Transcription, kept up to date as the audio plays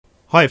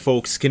Hi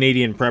folks,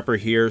 Canadian Prepper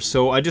here.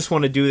 So I just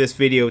want to do this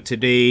video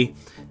today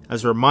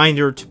as a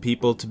reminder to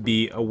people to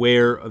be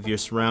aware of your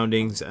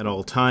surroundings at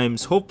all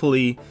times.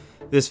 Hopefully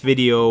this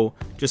video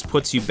just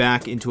puts you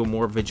back into a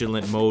more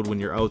vigilant mode when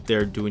you're out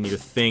there doing your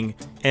thing.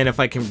 And if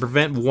I can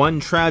prevent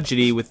one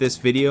tragedy with this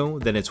video,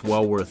 then it's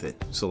well worth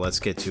it. So let's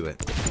get to it.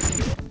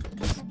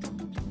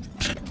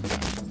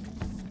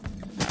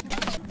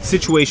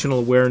 Situational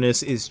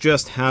awareness is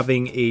just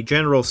having a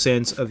general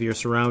sense of your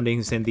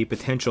surroundings and the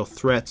potential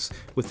threats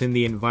within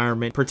the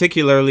environment,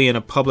 particularly in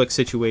a public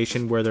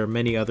situation where there are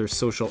many other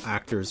social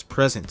actors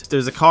present.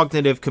 There's a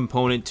cognitive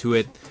component to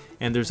it,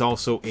 and there's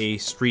also a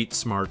street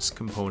smarts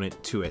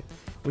component to it.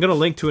 I'm going to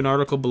link to an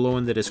article below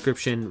in the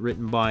description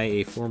written by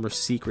a former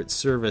Secret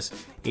Service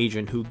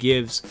agent who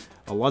gives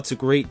lots of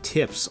great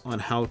tips on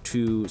how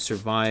to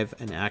survive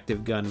an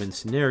active gunman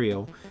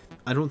scenario.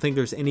 I don't think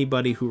there's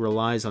anybody who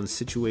relies on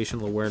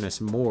situational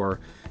awareness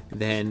more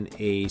than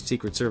a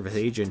Secret Service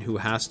agent who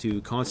has to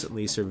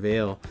constantly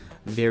surveil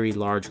very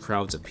large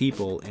crowds of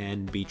people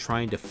and be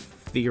trying to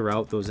figure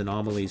out those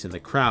anomalies in the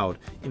crowd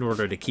in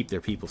order to keep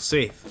their people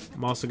safe.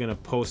 I'm also going to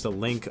post a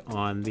link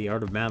on the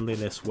Art of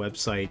Manliness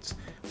website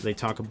where they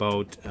talk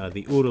about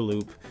the OODA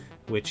loop,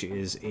 which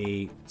is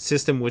a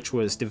system which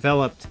was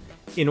developed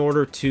in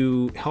order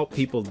to help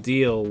people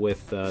deal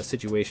with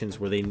situations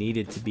where they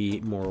needed to be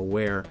more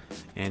aware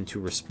and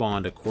to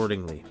respond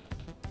accordingly.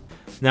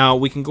 Now,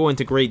 we can go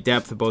into great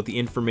depth about the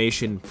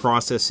information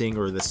processing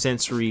or the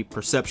sensory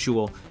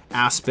perceptual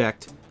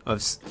aspect of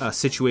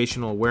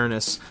situational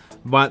awareness,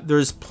 but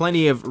there's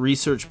plenty of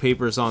research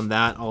papers on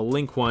that. I'll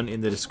link one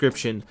in the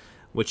description,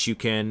 which you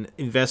can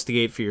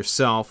investigate for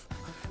yourself.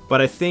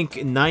 But I think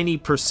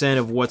 90%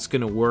 of what's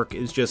going to work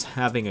is just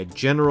having a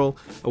general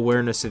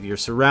awareness of your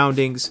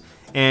surroundings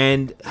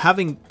and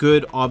having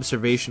good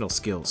observational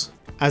skills.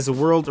 As the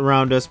world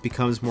around us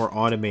becomes more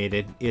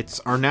automated, it's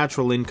our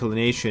natural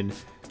inclination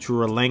to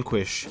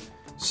relinquish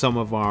some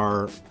of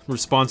our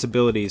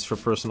responsibilities for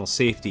personal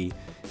safety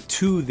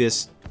to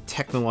this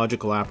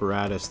technological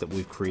apparatus that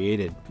we've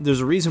created.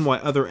 There's a reason why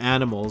other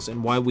animals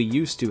and why we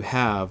used to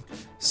have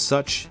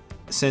such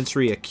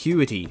sensory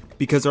acuity,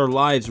 because our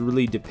lives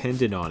really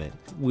depended on it.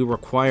 We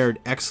required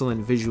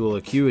excellent visual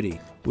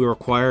acuity. We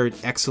required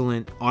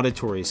excellent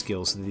auditory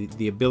skills,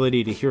 the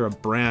ability to hear a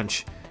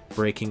branch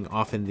breaking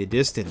off in the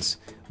distance.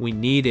 We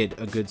needed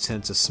a good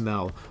sense of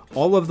smell.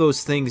 All of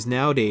those things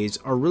nowadays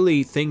are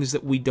really things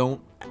that we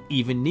don't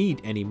even need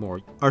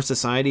anymore. Our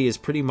society is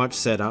pretty much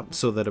set up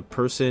so that a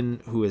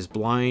person who is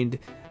blind,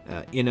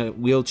 in a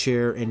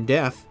wheelchair and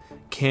deaf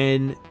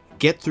can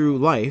get through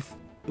life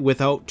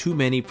without too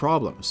many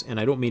problems. And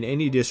I don't mean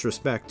any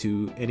disrespect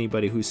to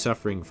anybody who's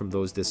suffering from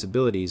those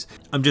disabilities.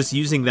 I'm just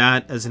using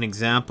that as an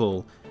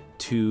example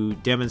to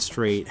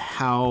demonstrate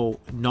how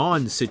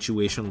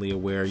non-situationally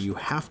aware you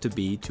have to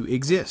be to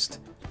exist.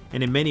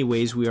 And in many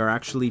ways, we are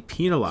actually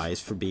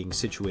penalized for being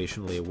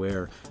situationally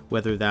aware,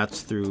 whether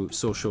that's through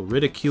social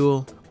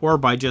ridicule or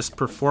by just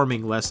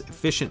performing less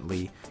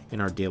efficiently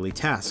in our daily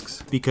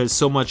tasks, because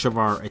so much of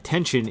our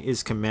attention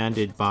is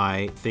commanded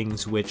by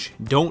things which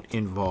don't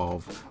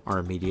involve our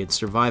immediate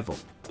survival.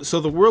 So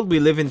the world we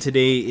live in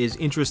today is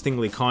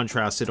interestingly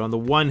contrasted. On the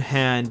one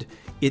hand,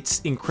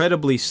 it's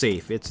incredibly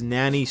safe. It's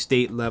nanny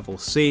state level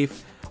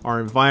safe. Our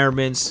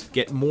environments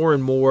get more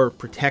and more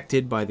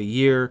protected by the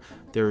year.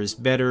 There's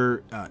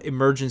better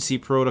emergency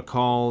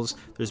protocols.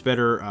 There's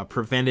better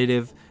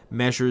preventative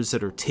measures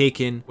that are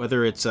taken,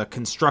 whether it's a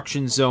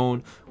construction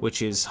zone,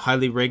 which is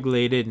highly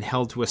regulated and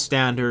held to a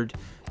standard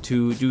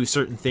to do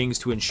certain things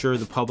to ensure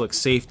the public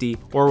safety,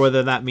 or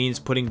whether that means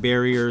putting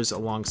barriers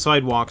along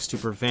sidewalks to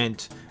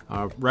prevent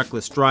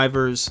reckless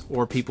drivers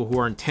or people who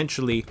are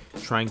intentionally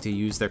trying to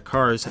use their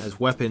cars as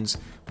weapons,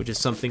 which is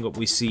something that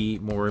we see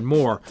more and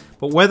more.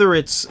 But whether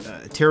it's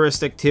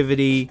terrorist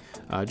activity,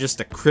 just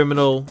a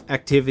criminal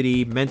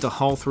activity, mental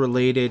health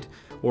related,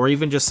 or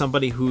even just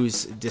somebody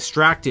who's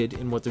distracted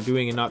in what they're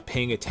doing and not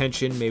paying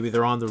attention, maybe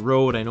they're on the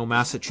road. I know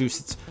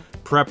Massachusetts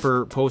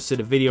Prepper posted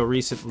a video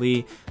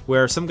recently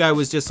where some guy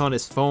was just on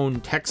his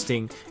phone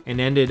texting and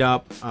ended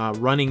up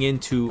running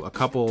into a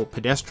couple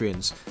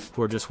pedestrians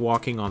who are just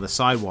walking on the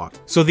sidewalk.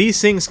 So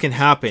these things can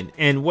happen,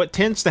 and what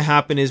tends to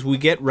happen is we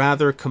get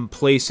rather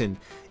complacent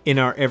in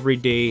our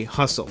everyday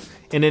hustle.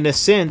 And in a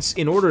sense,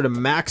 in order to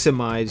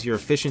maximize your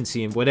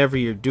efficiency in whatever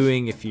you're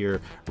doing, if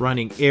you're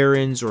running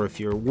errands or if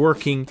you're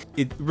working,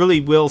 it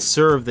really will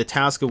serve the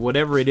task of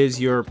whatever it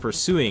is you're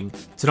pursuing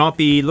to not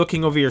be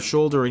looking over your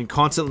shoulder and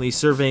constantly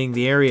surveying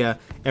the area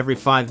every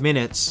 5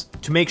 minutes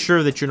to make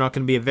sure that you're not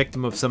going to be a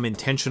victim of some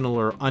intentional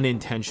or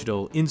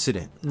unintentional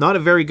incident. Not a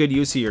very good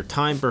use of your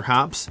time,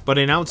 perhaps, but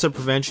an ounce of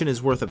prevention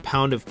is worth a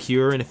pound of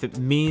cure, and if it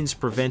means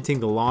preventing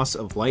the loss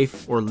of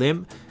life or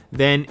limb,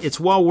 then it's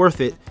well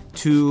worth it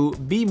to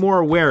be more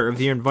aware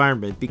of your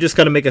environment. You just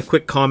got to make a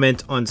quick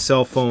comment on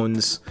cell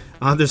phones.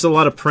 There's a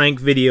lot of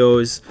prank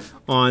videos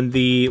on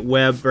the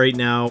web right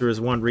now. There was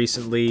one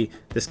recently.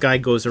 This guy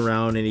goes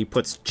around and he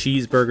puts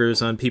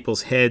cheeseburgers on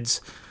people's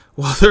heads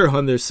while they're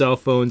on their cell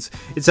phones.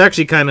 It's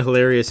actually kind of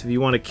hilarious if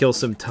you want to kill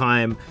some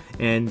time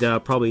and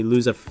probably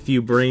lose a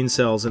few brain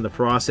cells in the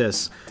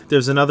process.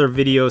 There's another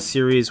video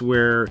series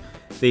where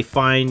they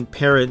find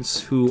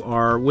parents who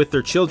are with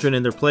their children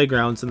in their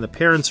playgrounds, and the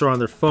parents are on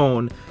their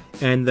phone,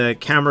 and the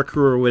camera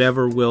crew or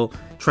whatever will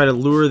try to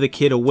lure the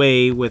kid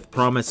away with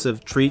promise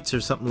of treats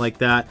or something like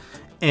that.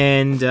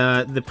 And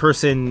the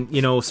person,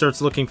 you know,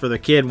 starts looking for the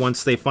kid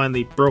once they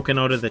finally broken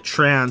out of the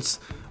trance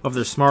of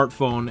their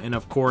smartphone. And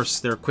of course,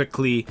 they're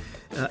quickly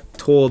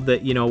told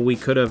that, you know, we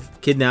could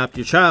have kidnapped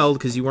your child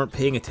because you weren't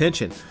paying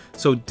attention.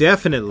 So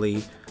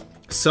definitely,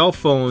 cell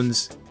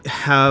phones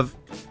have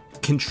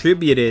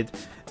contributed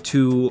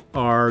to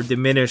our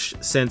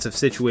diminished sense of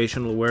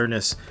situational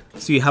awareness.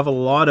 So you have a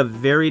lot of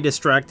very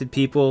distracted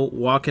people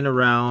walking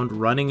around,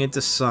 running into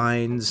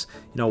signs,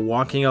 you know,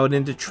 walking out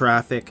into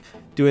traffic,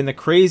 doing the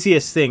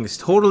craziest things,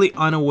 totally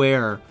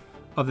unaware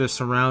of their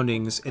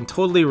surroundings and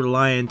totally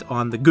reliant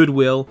on the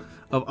goodwill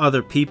of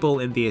other people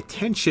and the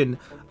attention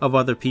of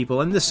other people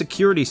and the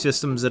security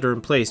systems that are in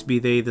place, be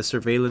they the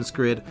surveillance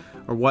grid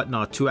or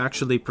whatnot, to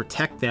actually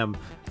protect them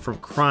from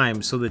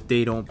crime so that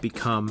they don't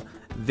become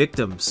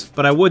victims.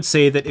 But I would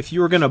say that if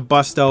you were going to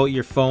bust out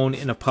your phone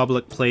in a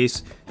public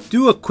place,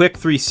 do a quick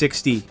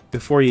 360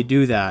 before you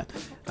do that.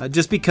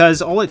 Just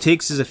because all it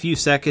takes is a few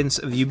seconds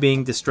of you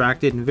being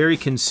distracted and very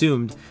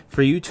consumed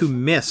for you to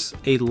miss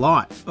a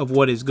lot of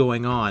what is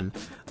going on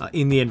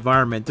in the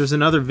environment. There's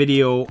another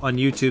video on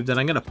YouTube that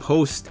I'm going to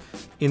post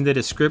in the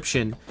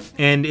description,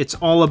 and it's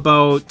all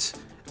about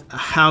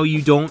how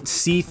you don't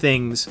see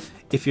things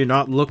if you're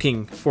not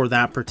looking for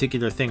that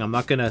particular thing. I'm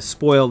not going to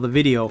spoil the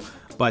video,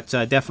 but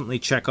definitely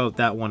check out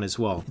that one as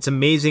well. It's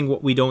amazing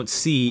what we don't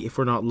see if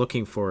we're not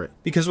looking for it.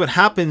 Because what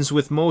happens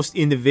with most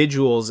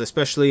individuals,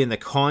 especially in the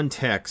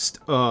context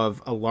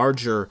of a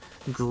larger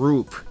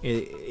group,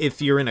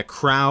 if you're in a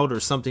crowd or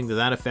something to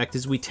that effect,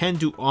 is we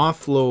tend to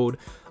offload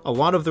a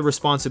lot of the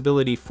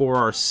responsibility for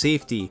our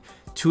safety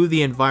to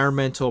the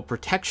environmental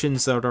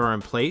protections that are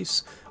in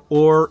place,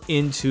 or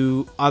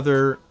into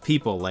other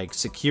people like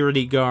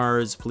security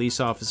guards, police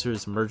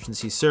officers,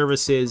 emergency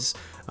services,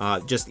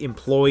 just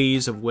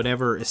employees of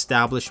whatever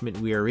establishment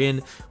we are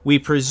in. We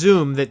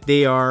presume that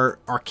they are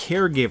our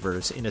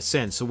caregivers in a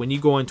sense. So when you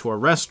go into a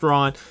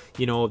restaurant,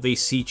 you know, they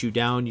seat you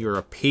down, you're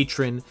a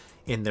patron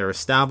in their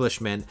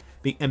establishment.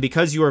 And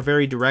because you are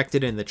very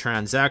directed in the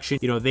transaction,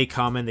 you know, they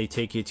come and they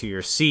take you to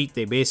your seat.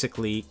 They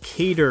basically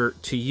cater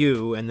to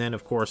you, and then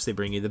of course they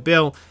bring you the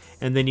bill,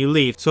 and then you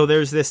leave. So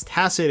there's this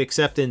tacit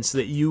acceptance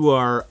that you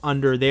are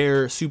under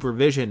their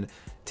supervision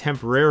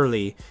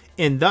temporarily,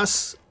 and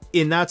thus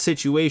in that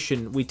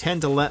situation we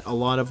tend to let a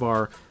lot of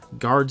our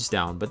guards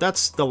down. But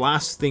that's the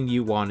last thing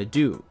you want to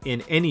do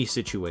in any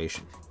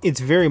situation.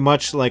 It's very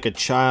much like a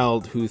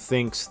child who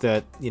thinks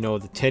that, you know,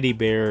 the teddy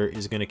bear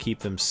is going to keep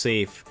them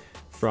safe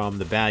from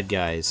the bad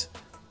guys.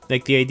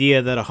 Like the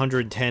idea that a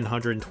 110,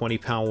 120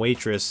 pound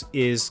waitress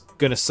is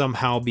going to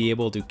somehow be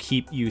able to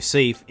keep you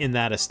safe in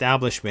that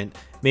establishment.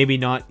 Maybe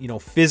not, you know,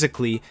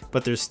 physically,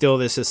 but there's still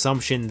this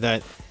assumption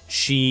that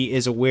she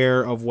is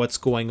aware of what's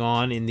going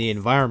on in the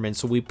environment.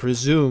 So we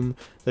presume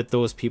that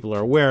those people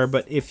are aware.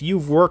 But if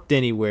you've worked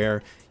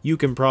anywhere, you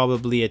can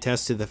probably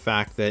attest to the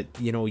fact that,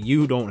 you know,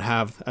 you don't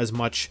have as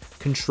much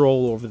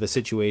control over the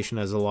situation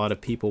as a lot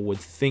of people would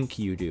think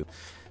you do.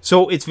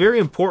 So it's very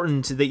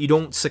important that you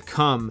don't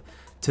succumb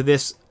to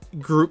this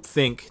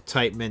groupthink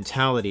type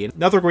mentality.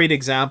 Another great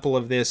example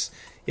of this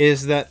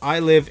is that I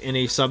live in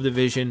a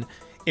subdivision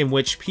in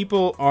which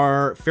people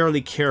are fairly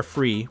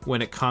carefree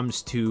when it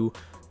comes to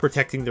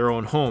protecting their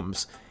own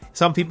homes.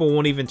 Some people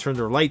won't even turn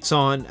their lights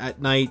on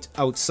at night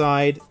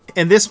outside,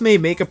 and this may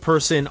make a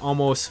person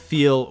almost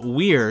feel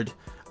weird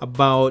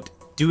about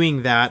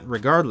doing that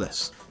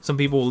regardless. Some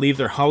people will leave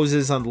their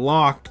houses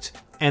unlocked,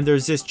 and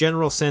there's this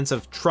general sense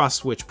of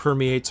trust which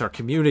permeates our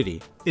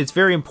community. It's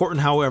very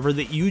important, however,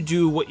 that you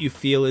do what you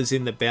feel is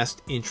in the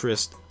best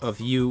interest of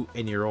you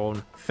and your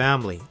own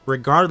family,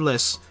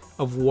 regardless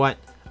of what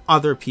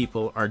other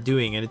people are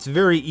doing. And it's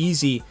very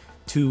easy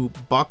to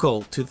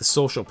buckle to the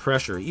social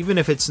pressure, even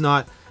if it's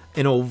not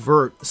an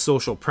overt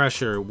social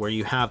pressure where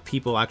you have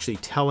people actually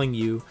telling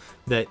you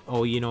that,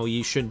 oh, you know,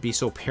 you shouldn't be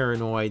so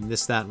paranoid and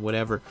this, that, and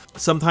whatever.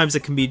 Sometimes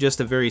it can be just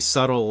a very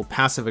subtle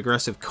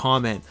passive-aggressive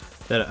comment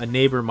that a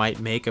neighbor might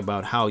make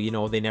about how, you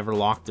know, they never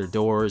lock their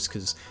doors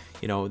because,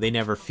 you know, they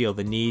never feel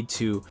the need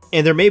to.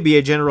 And there may be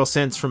a general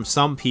sense from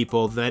some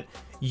people that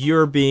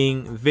you're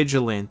being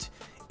vigilant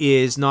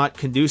is not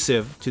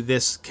conducive to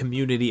this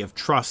community of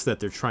trust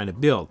that they're trying to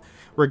build.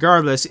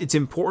 Regardless, it's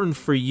important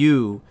for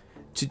you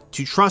to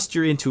trust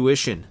your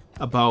intuition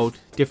about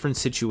different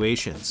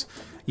situations.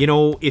 You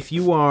know, if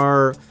you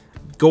are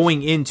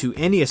going into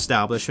any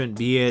establishment,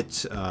 be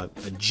it a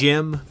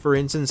gym, for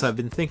instance, I've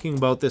been thinking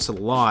about this a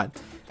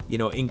lot, you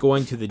know, in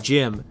going to the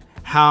gym,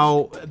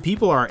 how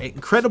people are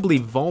incredibly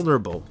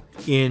vulnerable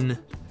in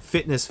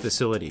fitness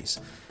facilities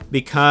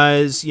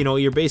because, you know,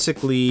 you're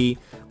basically,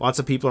 lots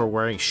of people are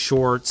wearing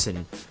shorts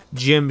and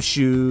gym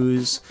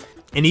shoes.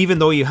 And even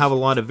though you have a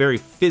lot of very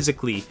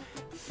physically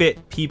fit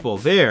fit people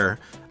there,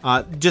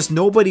 just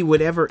nobody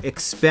would ever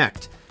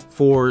expect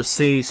for,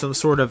 say, some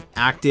sort of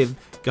active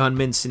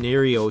gunman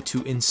scenario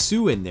to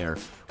ensue in there,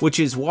 which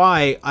is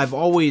why I've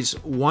always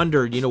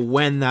wondered, you know,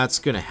 when that's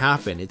going to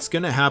happen. It's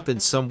going to happen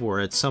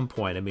somewhere at some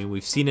point. I mean,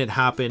 we've seen it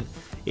happen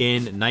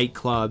in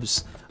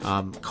nightclubs,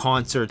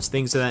 concerts,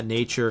 things of that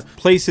nature,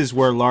 places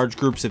where large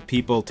groups of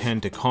people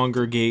tend to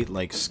congregate,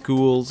 like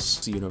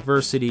schools,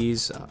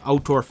 universities,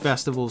 outdoor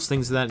festivals,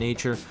 things of that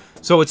nature.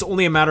 So it's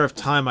only a matter of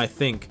time, I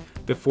think,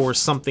 before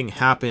something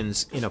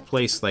happens in a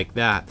place like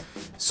that.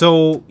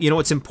 So, you know,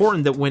 it's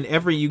important that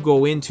whenever you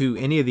go into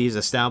any of these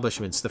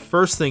establishments, the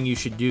first thing you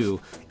should do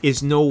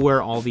is know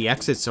where all the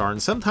exits are.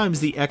 And sometimes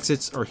the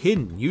exits are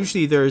hidden.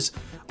 Usually there's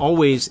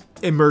always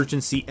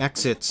emergency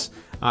exits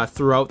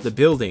throughout the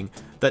building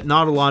that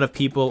not a lot of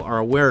people are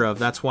aware of.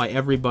 That's why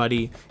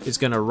everybody is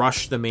going to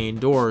rush the main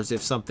doors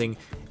if something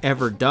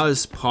ever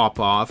does pop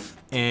off.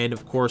 And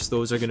of course,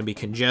 those are going to be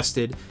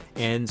congested,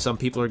 and some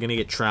people are going to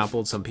get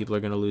trampled, some people are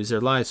going to lose their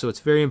lives. So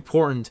it's very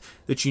important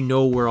that you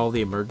know where all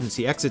the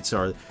emergency exits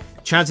are.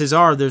 Chances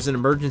are there's an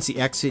emergency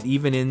exit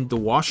even in the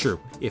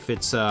washroom if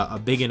it's a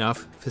big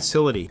enough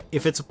facility.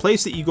 If it's a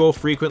place that you go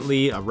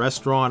frequently, a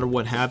restaurant or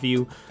what have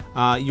you,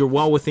 you're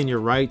well within your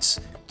rights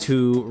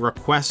to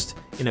request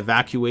an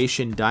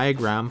evacuation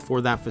diagram for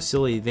that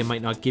facility. They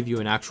might not give you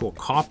an actual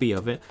copy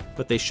of it,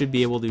 but they should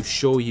be able to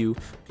show you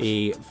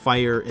a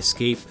fire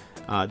escape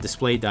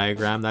display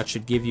diagram. That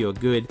should give you a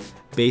good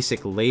basic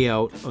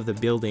layout of the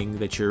building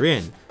that you're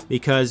in,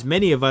 because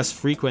many of us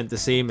frequent the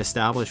same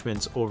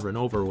establishments over and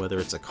over, whether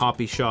it's a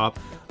coffee shop,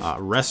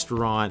 a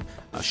restaurant,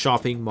 a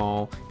shopping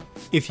mall.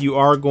 If you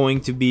are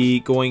going to be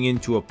going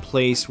into a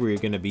place where you're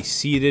going to be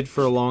seated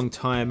for a long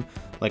time,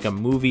 like a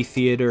movie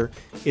theater,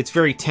 it's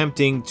very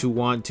tempting to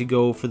want to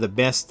go for the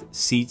best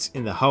seats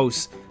in the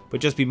house,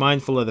 but just be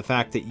mindful of the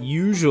fact that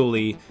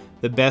usually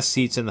the best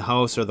seats in the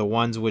house are the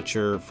ones which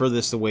are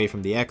furthest away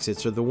from the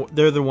exits, or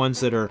they're the ones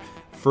that are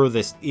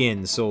furthest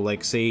in. So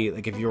like, say,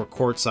 like if you're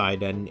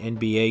courtside at an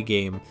NBA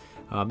game,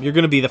 you're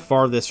going to be the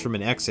farthest from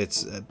an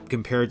exit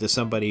compared to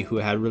somebody who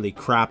had really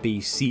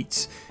crappy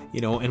seats,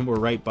 you know, and were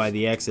right by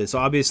the exit. So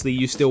obviously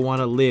you still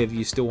want to live,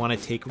 you still want to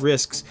take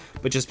risks,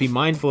 but just be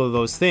mindful of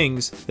those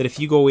things, that if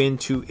you go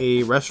into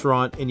a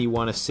restaurant and you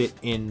want to sit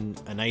in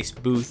a nice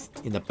booth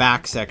in the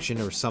back section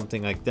or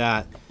something like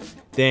that,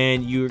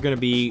 then you're going to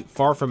be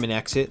far from an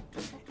exit,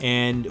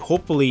 and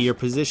hopefully you're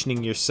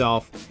positioning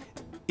yourself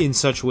in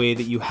such a way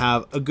that you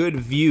have a good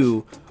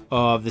view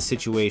of the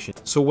situation.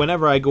 So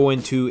whenever I go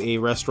into a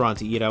restaurant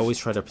to eat, I always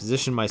try to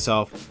position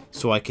myself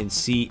so I can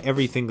see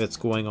everything that's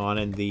going on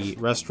in the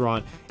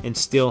restaurant and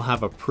still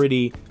have a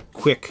pretty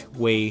quick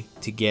way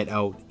to get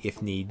out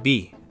if need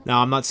be.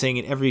 Now, I'm not saying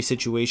in every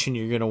situation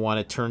you're going to want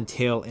to turn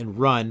tail and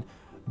run,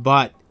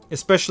 but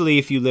especially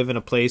if you live in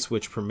a place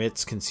which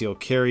permits concealed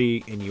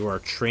carry and you are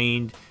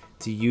trained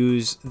to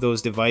use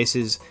those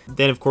devices,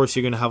 then of course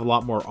you're going to have a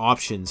lot more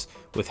options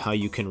with how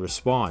you can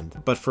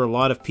respond. But for a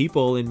lot of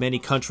people in many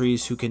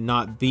countries who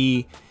cannot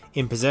be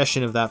in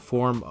possession of that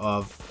form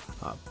of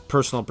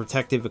personal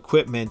protective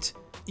equipment,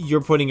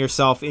 you're putting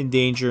yourself in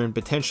danger, and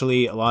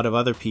potentially a lot of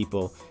other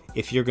people,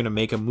 if you're going to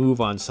make a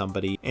move on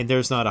somebody and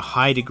there's not a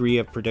high degree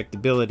of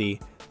predictability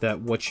that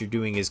what you're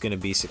doing is going to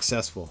be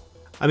successful.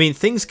 I mean,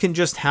 things can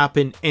just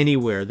happen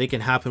anywhere. They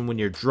can happen when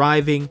you're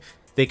driving.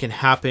 They can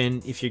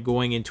happen if you're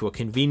going into a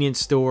convenience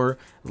store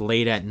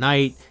late at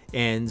night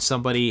and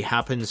somebody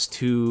happens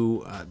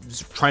to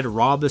try to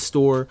rob the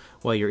store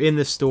while you're in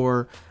the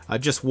store.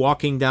 Just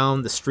walking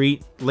down the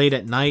street late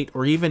at night,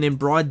 or even in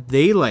broad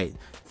daylight,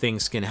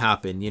 things can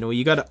happen. You know,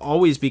 you got to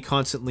always be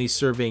constantly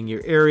surveying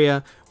your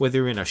area, whether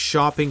you're in a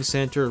shopping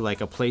center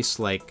like a place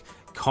like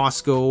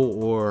Costco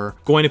or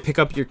going to pick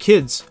up your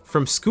kids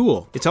from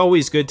school. It's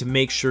always good to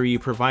make sure you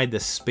provide the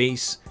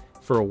space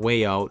for a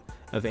way out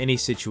of any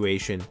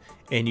situation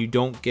and you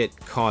don't get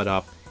caught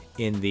up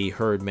in the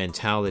herd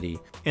mentality.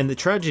 And the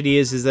tragedy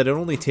is that it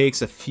only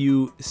takes a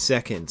few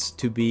seconds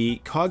to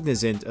be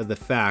cognizant of the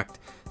fact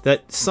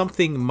that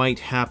something might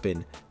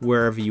happen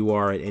wherever you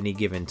are at any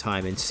given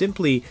time. And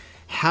simply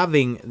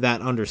having that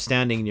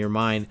understanding in your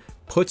mind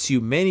puts you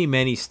many,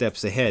 many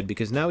steps ahead,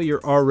 because now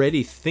you're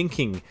already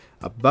thinking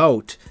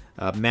about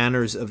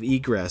manners of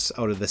egress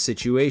out of the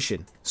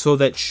situation, so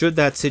that should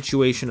that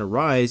situation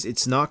arise,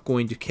 it's not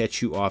going to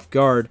catch you off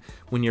guard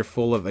when you're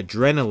full of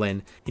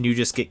adrenaline and you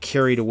just get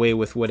carried away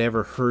with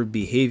whatever herd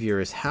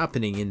behavior is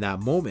happening in that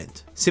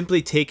moment.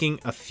 Simply taking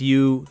a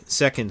few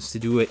seconds to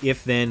do an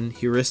if-then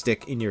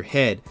heuristic in your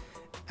head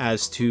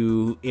as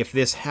to, if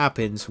this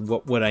happens,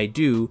 what would I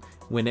do?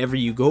 Whenever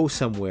you go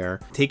somewhere,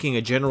 taking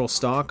a general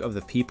stock of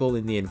the people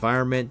in the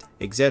environment,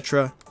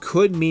 etc.,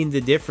 could mean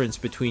the difference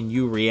between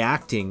you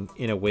reacting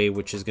in a way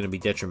which is going to be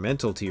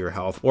detrimental to your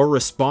health, or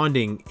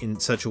responding in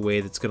such a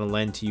way that's going to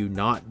lend to you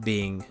not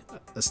being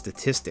a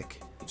statistic.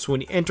 So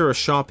when you enter a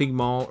shopping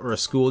mall or a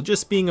school,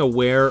 just being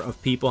aware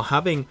of people,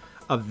 having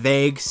a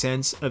vague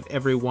sense of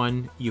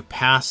everyone you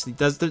pass. It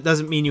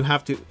doesn't mean you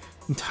have to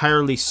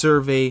entirely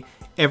survey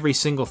every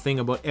single thing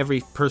about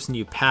every person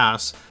you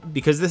pass,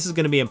 because this is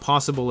going to be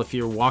impossible if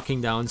you're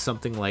walking down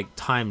something like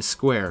Times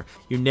Square.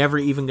 You're never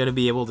even going to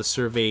be able to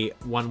survey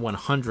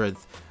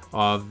 1/100th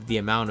of the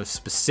amount of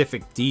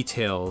specific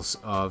details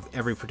of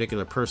every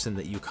particular person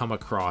that you come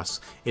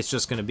across. It's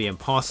just going to be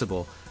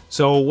impossible.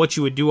 So what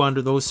you would do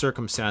under those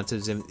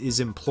circumstances is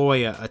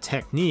employ a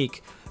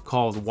technique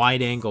called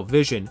wide-angle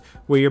vision,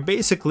 where you're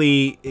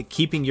basically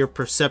keeping your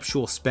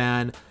perceptual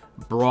span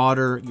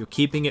broader, you're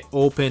keeping it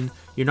open,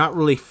 you're not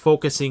really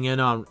focusing in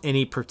on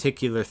any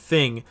particular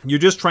thing, you're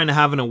just trying to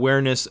have an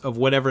awareness of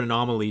whatever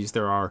anomalies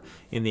there are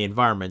in the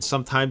environment.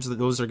 Sometimes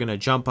those are going to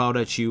jump out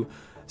at you,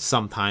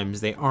 sometimes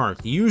they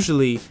aren't.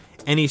 Usually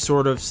any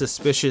sort of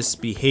suspicious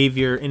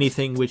behavior,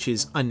 anything which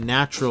is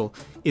unnatural,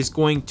 is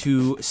going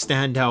to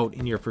stand out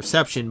in your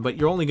perception, but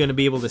you're only going to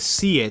be able to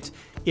see it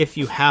if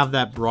you have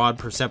that broad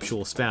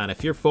perceptual span.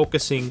 If you're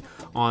focusing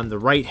on the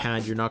right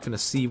hand, you're not going to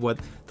see what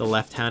the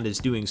left hand is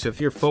doing. So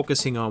if you're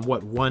focusing on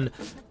what one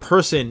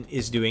person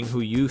is doing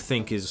who you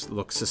think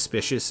looks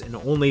suspicious, and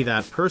only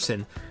that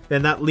person,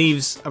 then that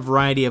leaves a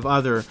variety of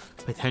other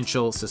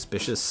potential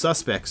suspicious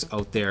suspects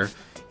out there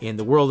in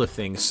the world of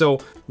things. So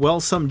while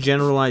some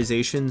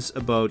generalizations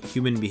about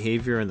human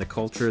behavior and the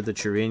culture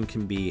that you're in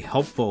can be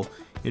helpful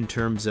in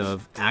terms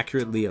of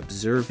accurately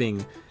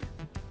observing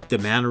the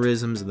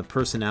mannerisms and the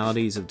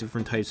personalities of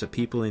different types of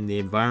people in the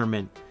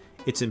environment,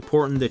 it's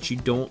important that you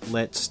don't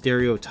let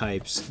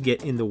stereotypes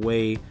get in the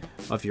way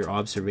of your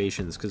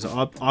observations, because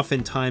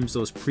oftentimes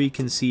those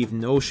preconceived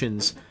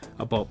notions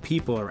about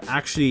people are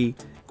actually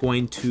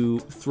going to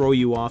throw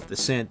you off the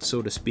scent,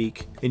 so to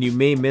speak, and you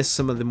may miss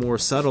some of the more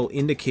subtle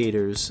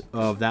indicators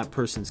of that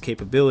person's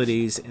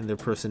capabilities and their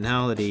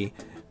personality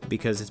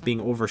because it's being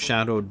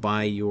overshadowed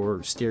by your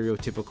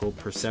stereotypical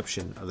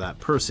perception of that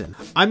person.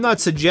 I'm not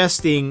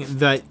suggesting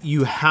that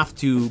you have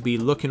to be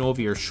looking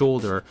over your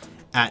shoulder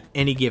at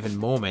any given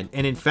moment,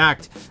 and in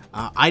fact,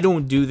 I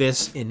don't do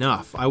this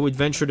enough. I would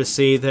venture to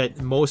say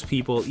that most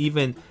people,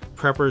 even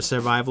preppers,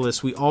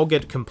 survivalists, we all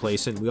get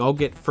complacent, we all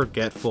get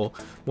forgetful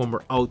when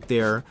we're out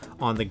there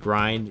on the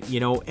grind, you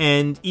know,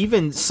 and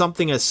even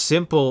something as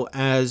simple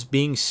as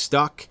being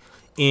stuck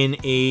in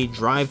a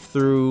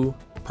drive-through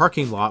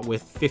parking lot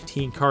with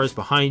 15 cars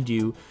behind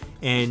you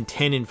and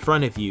 10 in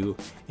front of you,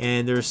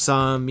 and there's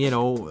some, you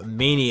know,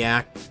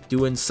 maniac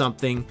doing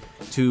something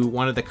to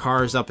one of the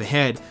cars up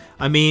ahead.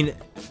 I mean,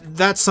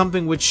 that's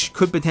something which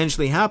could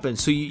potentially happen.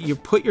 So you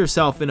put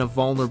yourself in a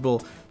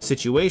vulnerable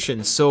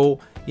situation. So,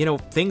 you know,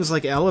 things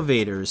like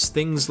elevators,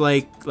 things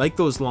like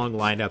those long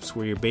lineups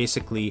where you're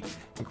basically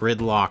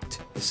gridlocked.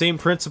 The same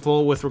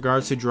principle with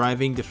regards to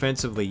driving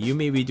defensively. You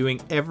may be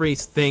doing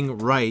everything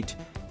right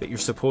that you're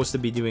supposed to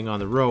be doing on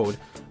the road,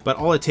 but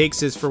all it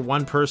takes is for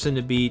one person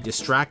to be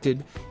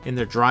distracted in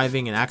their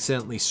driving and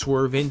accidentally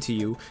swerve into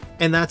you,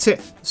 and that's it.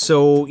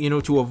 So, you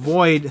know, to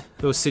avoid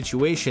those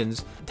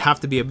situations, you have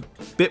to be a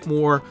bit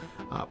more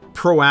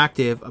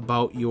proactive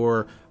about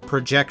your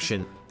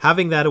projection.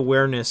 Having that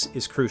awareness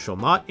is crucial,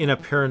 not in a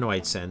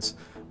paranoid sense,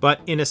 but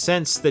in a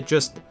sense that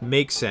just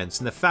makes sense.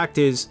 And the fact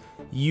is,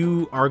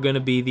 you are going to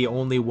be the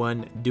only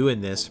one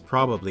doing this,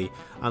 probably,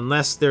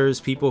 unless there's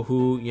people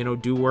who, you know,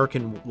 do work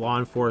in law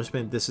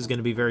enforcement. This is going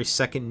to be very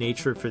second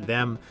nature for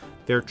them.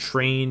 They're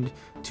trained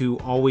to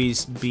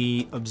always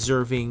be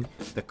observing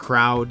the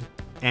crowd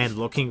and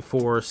looking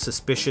for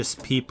suspicious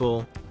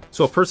people.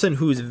 So a person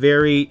who's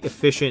very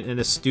efficient and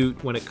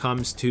astute when it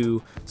comes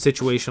to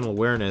situational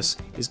awareness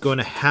is going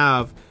to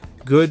have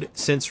good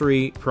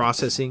sensory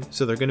processing,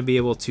 so they're going to be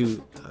able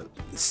to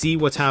see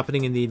what's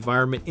happening in the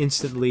environment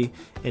instantly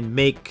and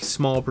make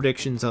small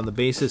predictions on the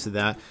basis of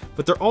that.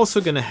 But they're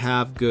also going to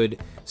have good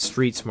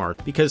street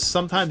smart, because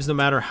sometimes no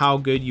matter how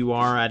good you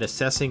are at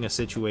assessing a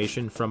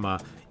situation from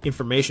a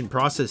information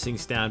processing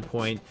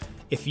standpoint,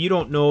 if you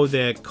don't know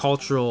the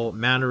cultural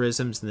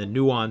mannerisms and the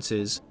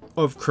nuances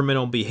of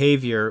criminal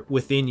behavior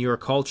within your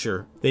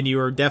culture, then you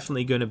are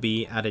definitely going to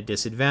be at a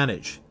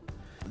disadvantage.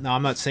 Now,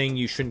 I'm not saying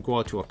you shouldn't go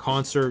out to a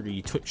concert or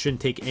you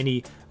shouldn't take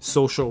any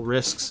social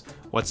risks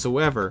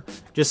whatsoever.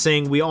 Just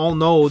saying we all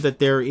know that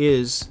there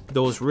is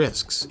those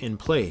risks in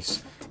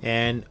place.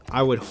 And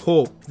I would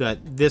hope that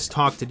this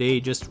talk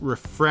today just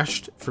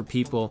refreshed for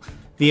people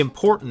the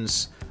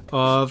importance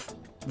of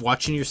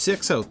watching your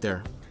six out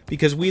there.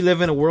 Because we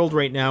live in a world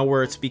right now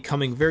where it's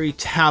becoming very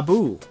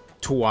taboo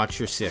to watch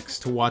your six,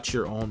 to watch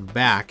your own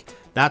back.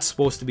 That's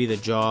supposed to be the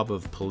job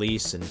of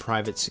police and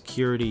private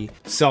security,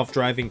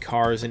 self-driving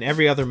cars, and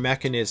every other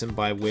mechanism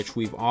by which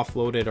we've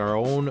offloaded our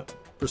own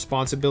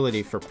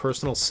responsibility for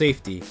personal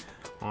safety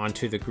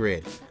onto the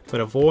grid.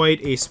 But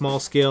avoid a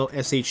small-scale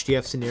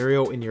SHTF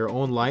scenario in your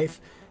own life.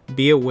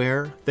 Be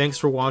aware. Thanks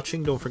for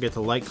watching. Don't forget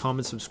to like,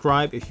 comment,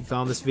 subscribe if you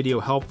found this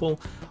video helpful.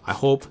 I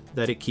hope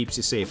that it keeps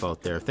you safe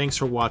out there. Thanks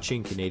for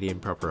watching. Canadian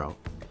Prepper out.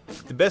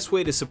 The best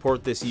way to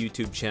support this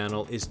YouTube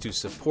channel is to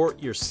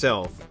support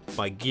yourself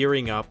by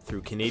gearing up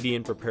through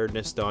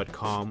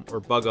CanadianPreparedness.com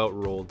or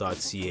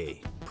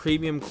BugoutRoll.ca.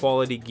 premium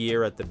quality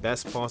gear at the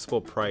best possible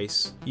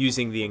price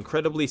using the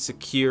incredibly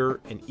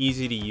secure and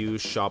easy to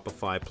use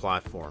Shopify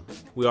platform.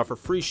 We offer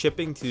free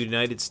shipping to the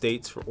United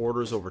States for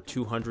orders over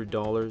 $200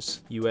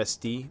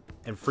 USD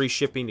and free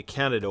shipping to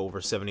Canada over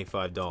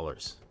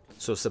 $75.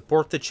 So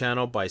support the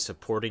channel by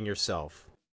supporting yourself.